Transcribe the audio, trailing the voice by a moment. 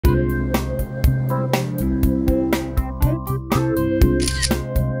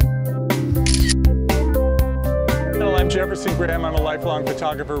Jefferson Graham. I'm a lifelong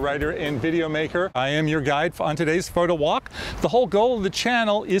photographer, writer, and video maker. I am your guide on today's photo walk. The whole goal of the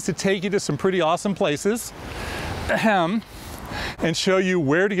channel is to take you to some pretty awesome places and show you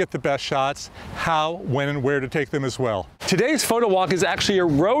where to get the best shots, how, when, and where to take them as well. Today's photo walk is actually a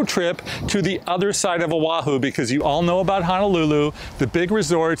road trip to the other side of Oahu, because you all know about Honolulu, the big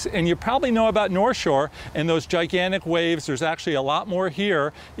resorts, and you probably know about North Shore and those gigantic waves. There's actually a lot more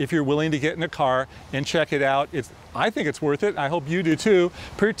here if you're willing to get in a car and check it out. I think it's worth it. I hope you do too,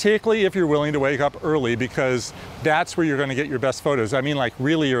 particularly if you're willing to wake up early, because that's where you're going to get your best photos. I mean, like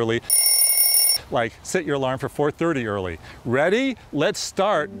really early. Like set your alarm for 4:30 early. Ready? Let's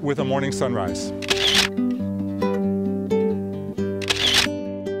start with a morning sunrise.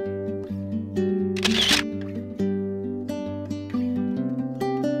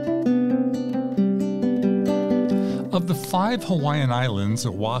 Of the 5 Hawaiian islands,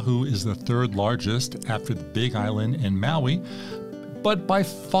 Oahu is the 3rd largest after the Big Island and Maui, but by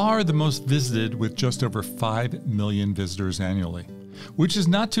far the most visited, with just over 5 million visitors annually, which is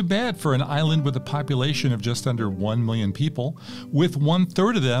not too bad for an island with a population of just under 1 million people, with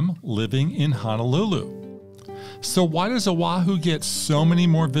 1/3 of them living in Honolulu. So why does Oahu get so many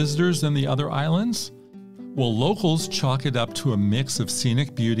more visitors than the other islands? Well, locals chalk it up to a mix of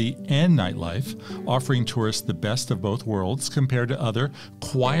scenic beauty and nightlife, offering tourists the best of both worlds compared to other,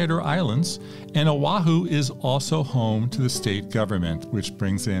 quieter islands. And Oahu is also home to the state government, which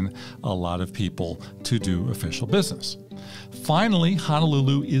brings in a lot of people to do official business. Finally,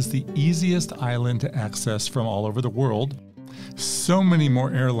 Honolulu is the easiest island to access from all over the world. So many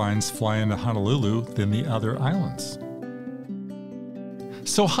more airlines fly into Honolulu than the other islands.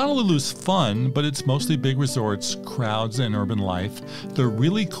 So Honolulu's fun, but it's mostly big resorts, crowds, and urban life. The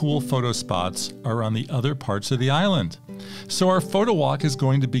really cool photo spots are on the other parts of the island. So our photo walk is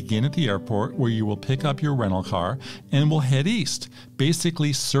going to begin at the airport, where you will pick up your rental car and we'll head east,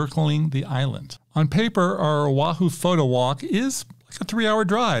 basically circling the island. On paper, our Oahu photo walk is like a 3-hour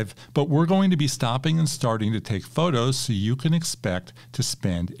drive, but we're going to be stopping and starting to take photos, so you can expect to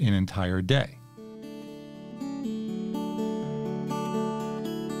spend an entire day.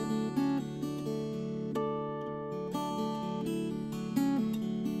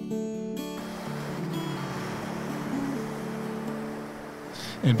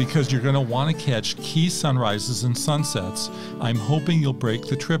 And because you're going to want to catch key sunrises and sunsets, I'm hoping you'll break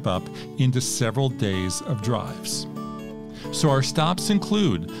the trip up into several days of drives. So our stops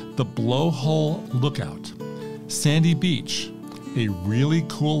include the Blowhole Lookout, Sandy Beach, a really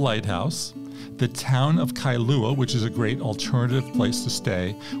cool lighthouse, the town of Kailua, which is a great alternative place to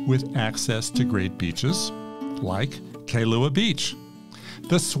stay with access to great beaches, like Kailua Beach,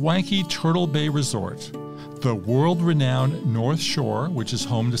 the swanky Turtle Bay Resort, the world-renowned North Shore, which is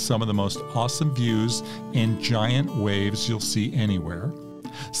home to some of the most awesome views and giant waves you'll see anywhere.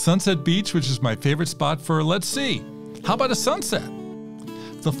 Sunset Beach, which is my favorite spot for, let's see, how about a sunset?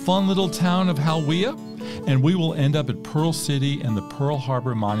 The fun little town of Haleiwa, and we will end up at Pearl City and the Pearl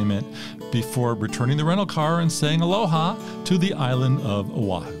Harbor Monument before returning the rental car and saying aloha to the island of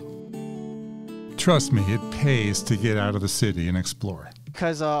Oahu. Trust me, it pays to get out of the city and explore.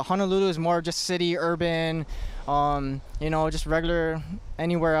 Because Honolulu is more just city, urban, just regular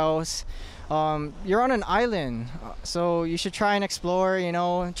anywhere else. You're on an island, so you should try and explore,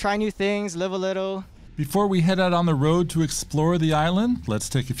 try new things, live a little. Before we head out on the road to explore the island, let's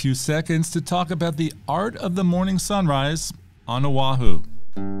take a few seconds to talk about the art of the morning sunrise on Oahu.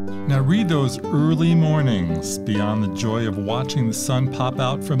 Now read those early mornings. Beyond the joy of watching the sun pop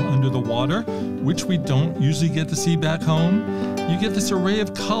out from under the water, which we don't usually get to see back home, you get this array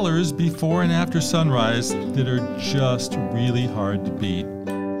of colors before and after sunrise that are just really hard to beat.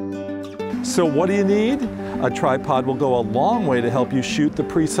 So what do you need? A tripod will go a long way to help you shoot the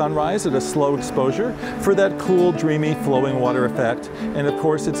pre-sunrise at a slow exposure for that cool, dreamy, flowing water effect. And of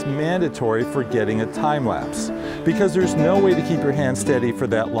course, it's mandatory for getting a time lapse, because there's no way to keep your hand steady for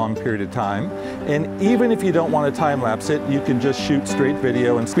that long period of time. And even if you don't want to time lapse it, you can just shoot straight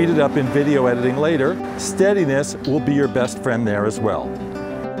video and speed it up in video editing later. Steadiness will be your best friend there as well.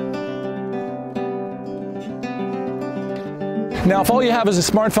 Now, if all you have is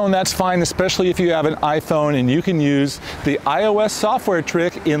a smartphone, that's fine, especially if you have an iPhone, and you can use the iOS software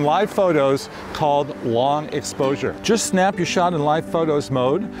trick in live photos called long exposure. Just snap your shot in live photos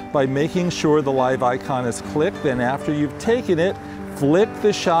mode by making sure the live icon is clicked. Then after you've taken it, flick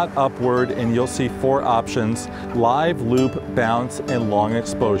the shot upward and you'll see 4 options: live, loop, bounce, and long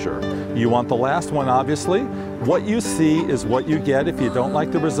exposure. You want the last one, obviously. What you see is what you get. If you don't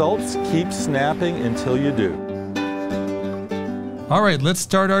like the results, keep snapping until you do. All right, let's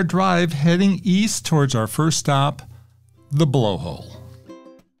start our drive heading east towards our first stop, the blowhole.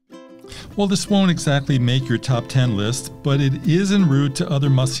 Well, this won't exactly make your top 10 list, but it is en route to other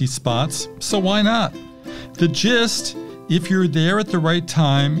must-see spots, so why not? The gist, if you're there at the right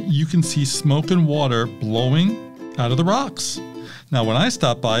time, you can see smoke and water blowing out of the rocks. Now, when I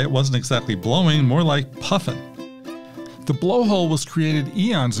stopped by, it wasn't exactly blowing, more like puffing. The blowhole was created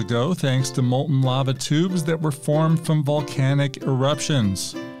eons ago thanks to molten lava tubes that were formed from volcanic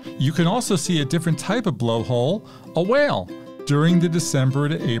eruptions. You can also see a different type of blowhole, a whale, during the December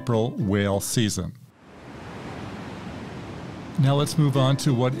to April whale season. Now let's move on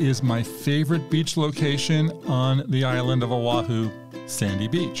to what is my favorite beach location on the island of Oahu, Sandy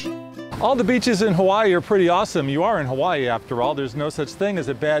Beach. All the beaches in Hawaii are pretty awesome. You are in Hawaii after all. There's no such thing as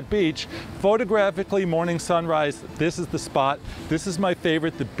a bad beach. Photographically, morning sunrise, this is the spot. This is my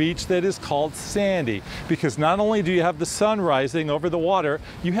favorite, the beach that is called Sandy, because not only do you have the sun rising over the water,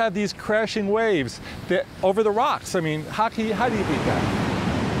 you have these crashing waves that, over the rocks. I mean, how do you beat that?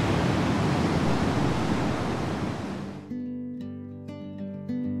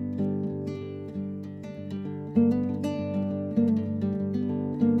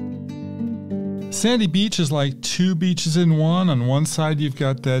 Sandy Beach is like two beaches in one. On one side, you've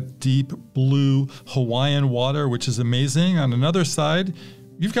got that deep blue Hawaiian water, which is amazing. On another side,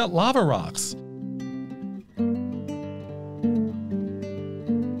 you've got lava rocks.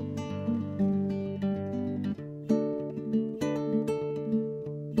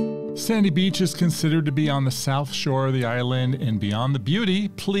 Sandy Beach is considered to be on the south shore of the island, and beyond the beauty,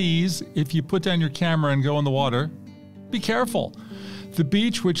 please, if you put down your camera and go in the water, be careful. The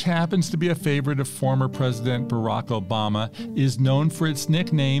beach, which happens to be a favorite of former President Barack Obama, is known for its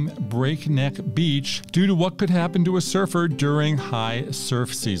nickname Breakneck Beach due to what could happen to a surfer during high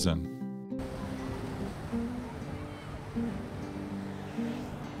surf season.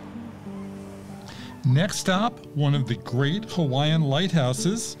 Next stop, one of the great Hawaiian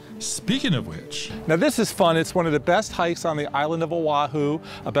lighthouses, speaking of which. Now this is fun. It's one of the best hikes on the island of Oahu,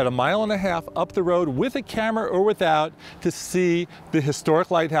 about 1.5 miles up the road with a camera or without to see the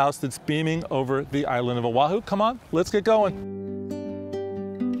historic lighthouse that's beaming over the island of Oahu. Come on, let's get going.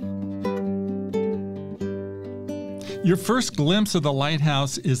 Your first glimpse of the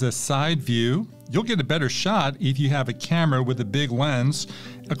lighthouse is a side view. You'll get a better shot if you have a camera with a big lens.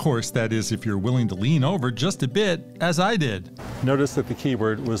 Of course, that is if you're willing to lean over just a bit, as I did. Notice that the key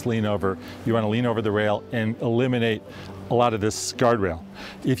word was lean over. You want to lean over the rail and eliminate a lot of this guardrail.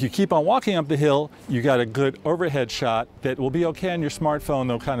 If you keep on walking up the hill, you got a good overhead shot that will be okay on your smartphone,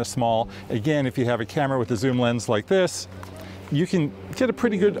 though kind of small. Again, if you have a camera with a zoom lens like this, you can get a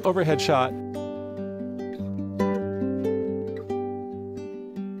pretty good overhead shot.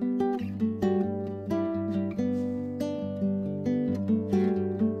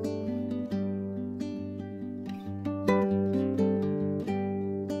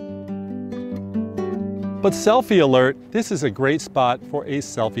 But selfie alert, this is a great spot for a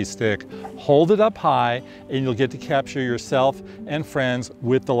selfie stick. Hold it up high and you'll get to capture yourself and friends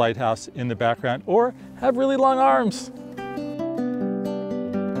with the lighthouse in the background, or have really long arms.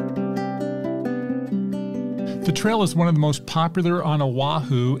 The trail is one of the most popular on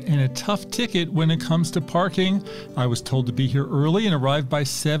Oahu and a tough ticket when it comes to parking. I was told to be here early and arrived by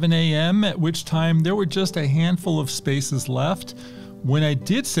 7 a.m., at which time there were just a handful of spaces left. When I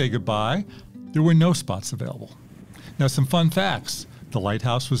did say goodbye, there were no spots available. Now, some fun facts. The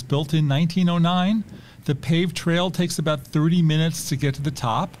lighthouse was built in 1909. The paved trail takes about 30 minutes to get to the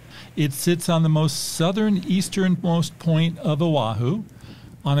top. It sits on the most easternmost point of Oahu.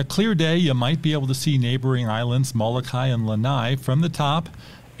 On a clear day, you might be able to see neighboring islands Molokai and Lanai from the top.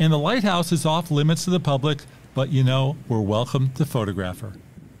 And the lighthouse is off limits to the public, but you know, we're welcome to photographer.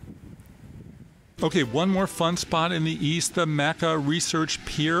 Okay, one more fun spot in the east, the Makai Research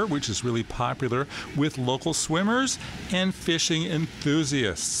Pier, which is really popular with local swimmers and fishing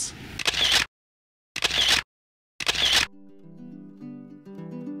enthusiasts.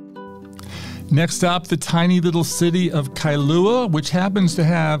 Next up, the tiny little city of Kailua, which happens to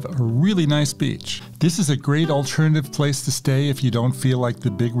have a really nice beach. This is a great alternative place to stay if you don't feel like the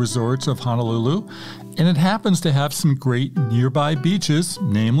big resorts of Honolulu, and it happens to have some great nearby beaches,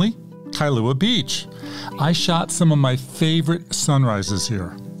 namely Kailua Beach. I shot some of my favorite sunrises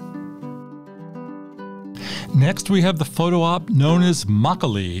here. Next, we have the photo op known as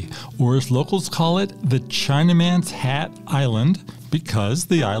Mokolii, or as locals call it, the Chinaman's Hat Island, because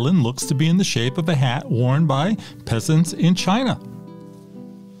the island looks to be in the shape of a hat worn by peasants in China.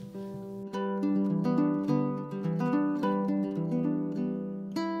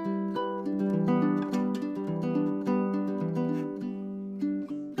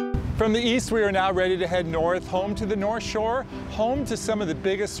 From the east, we are now ready to head north, home to the North Shore, home to some of the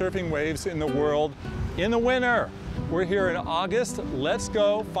biggest surfing waves in the world in the winter. We're here in August. Let's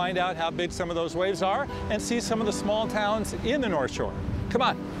go find out how big some of those waves are and see some of the small towns in the North Shore. Come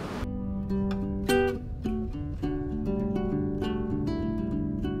on.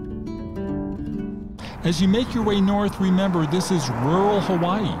 As you make your way north, remember this is rural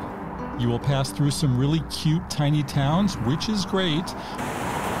Hawaii. You will pass through some really cute tiny towns, which is great.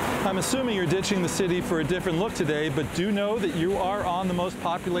 I'm assuming you're ditching the city for a different look today, but do know that you are on the most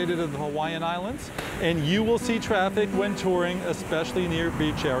populated of the Hawaiian Islands, and you will see traffic when touring, especially near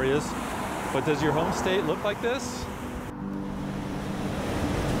beach areas. But does your home state look like this?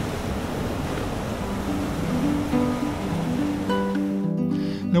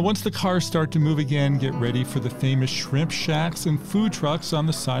 Now, once the cars start to move again, get ready for the famous shrimp shacks and food trucks on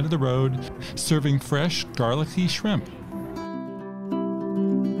the side of the road, serving fresh, garlicky shrimp.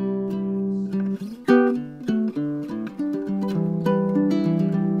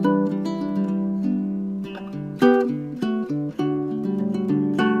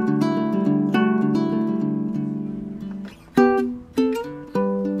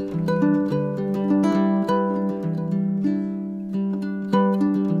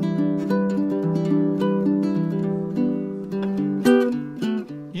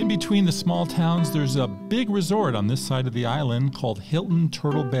 Between the small towns, there's a big resort on this side of the island called Hilton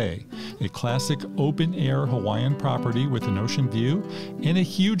Turtle Bay, a classic open-air Hawaiian property with an ocean view and a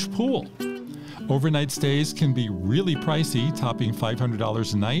huge pool. Overnight stays can be really pricey, topping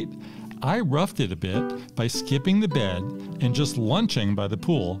 $500 a night. I roughed it a bit by skipping the bed and just lunching by the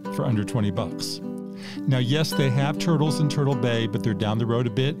pool for under 20 bucks. Now, yes, they have turtles in Turtle Bay, but they're down the road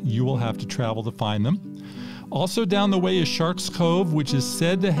a bit. You will have to travel to find them. Also down the way is Sharks Cove, which is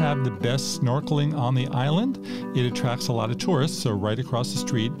said to have the best snorkeling on the island. It attracts a lot of tourists, so right across the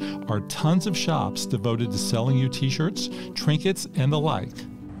street are tons of shops devoted to selling you t-shirts, trinkets, and the like.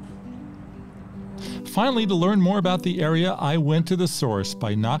 Finally, to learn more about the area, I went to the source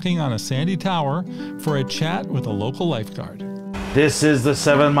by knocking on a sandy tower for a chat with a local lifeguard. This is the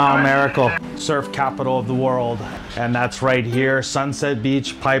 7 Mile Miracle, surf capital of the world. And that's right here, Sunset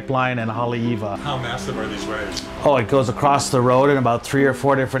Beach, Pipeline, and Haleiwa. How massive are these waves? Oh, it goes across the road in about 3 or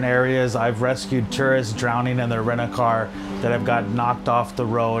 4 different areas. I've rescued tourists drowning in their rent-a-car that have got knocked off the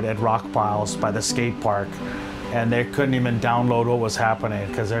road at rock piles by the skate park. And they couldn't even download what was happening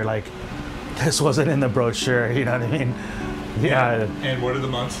because they're like, this wasn't in the brochure, you know what I mean? Yeah. And what are the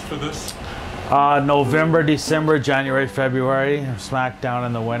months for this? November, December, January, February. Smack down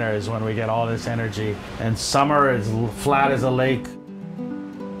in the winter is when we get all this energy. And summer is flat as a lake.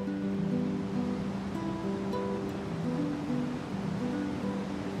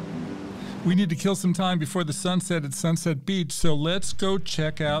 We need to kill some time before the sunset at Sunset Beach, so let's go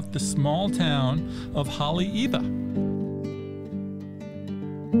check out the small town of Haleiwa.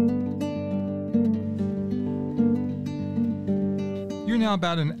 You're now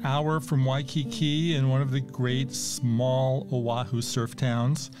about an hour from Waikiki in one of the great small Oahu surf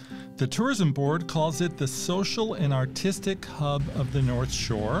towns. The tourism board calls it the social and artistic hub of the North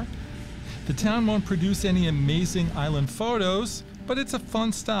Shore. The town won't produce any amazing island photos, but it's a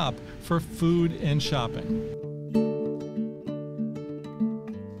fun stop for food and shopping.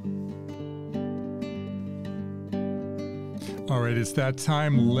 All right, it's that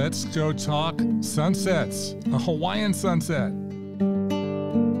time. Let's go talk sunsets, a Hawaiian sunset.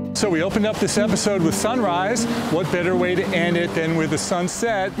 So we opened up this episode with sunrise. What better way to end it than with a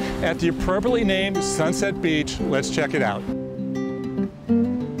sunset at the appropriately named Sunset Beach? Let's check it out.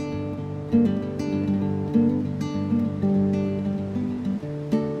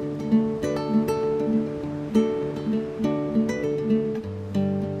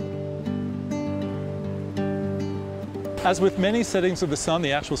 As with many settings of the sun,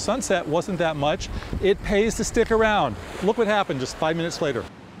 the actual sunset wasn't that much. It pays to stick around. Look what happened just 5 minutes later.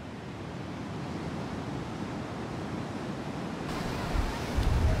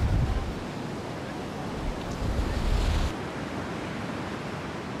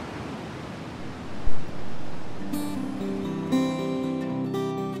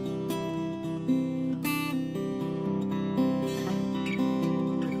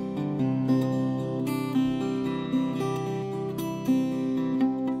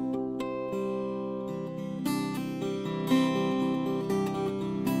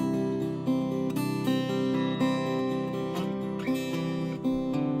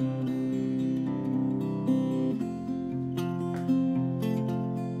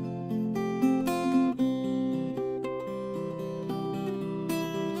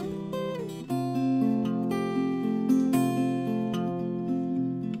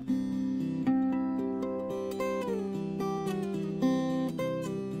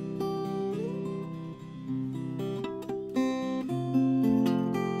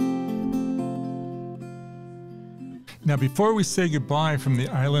 Now, before we say goodbye from the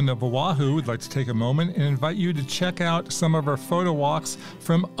island of Oahu, we'd like to take a moment and invite you to check out some of our photo walks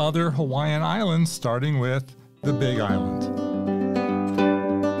from other Hawaiian islands, starting with the Big Island.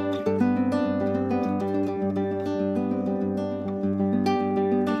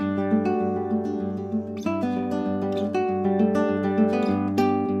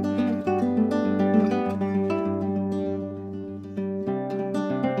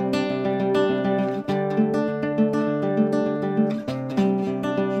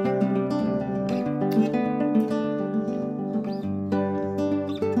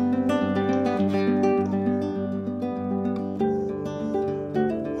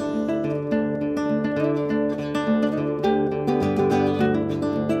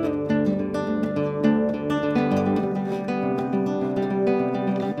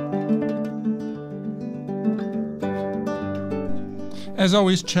 As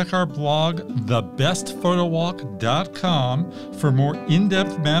always, check our blog, thebestphotowalk.com, for more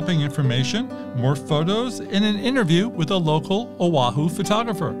in-depth mapping information, more photos, and an interview with a local Oahu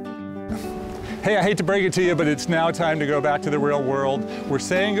photographer. Hey, I hate to break it to you, but it's now time to go back to the real world. We're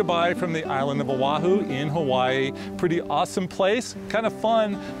saying goodbye from the island of Oahu in Hawaii. Pretty awesome place. Kind of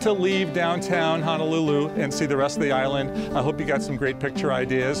fun to leave downtown Honolulu and see the rest of the island. I hope you got some great picture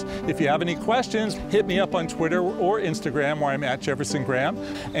ideas. If you have any questions, hit me up on Twitter or Instagram, where I'm at Jefferson Graham.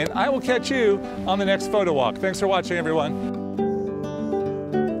 And I will catch you on the next photo walk. Thanks for watching, everyone.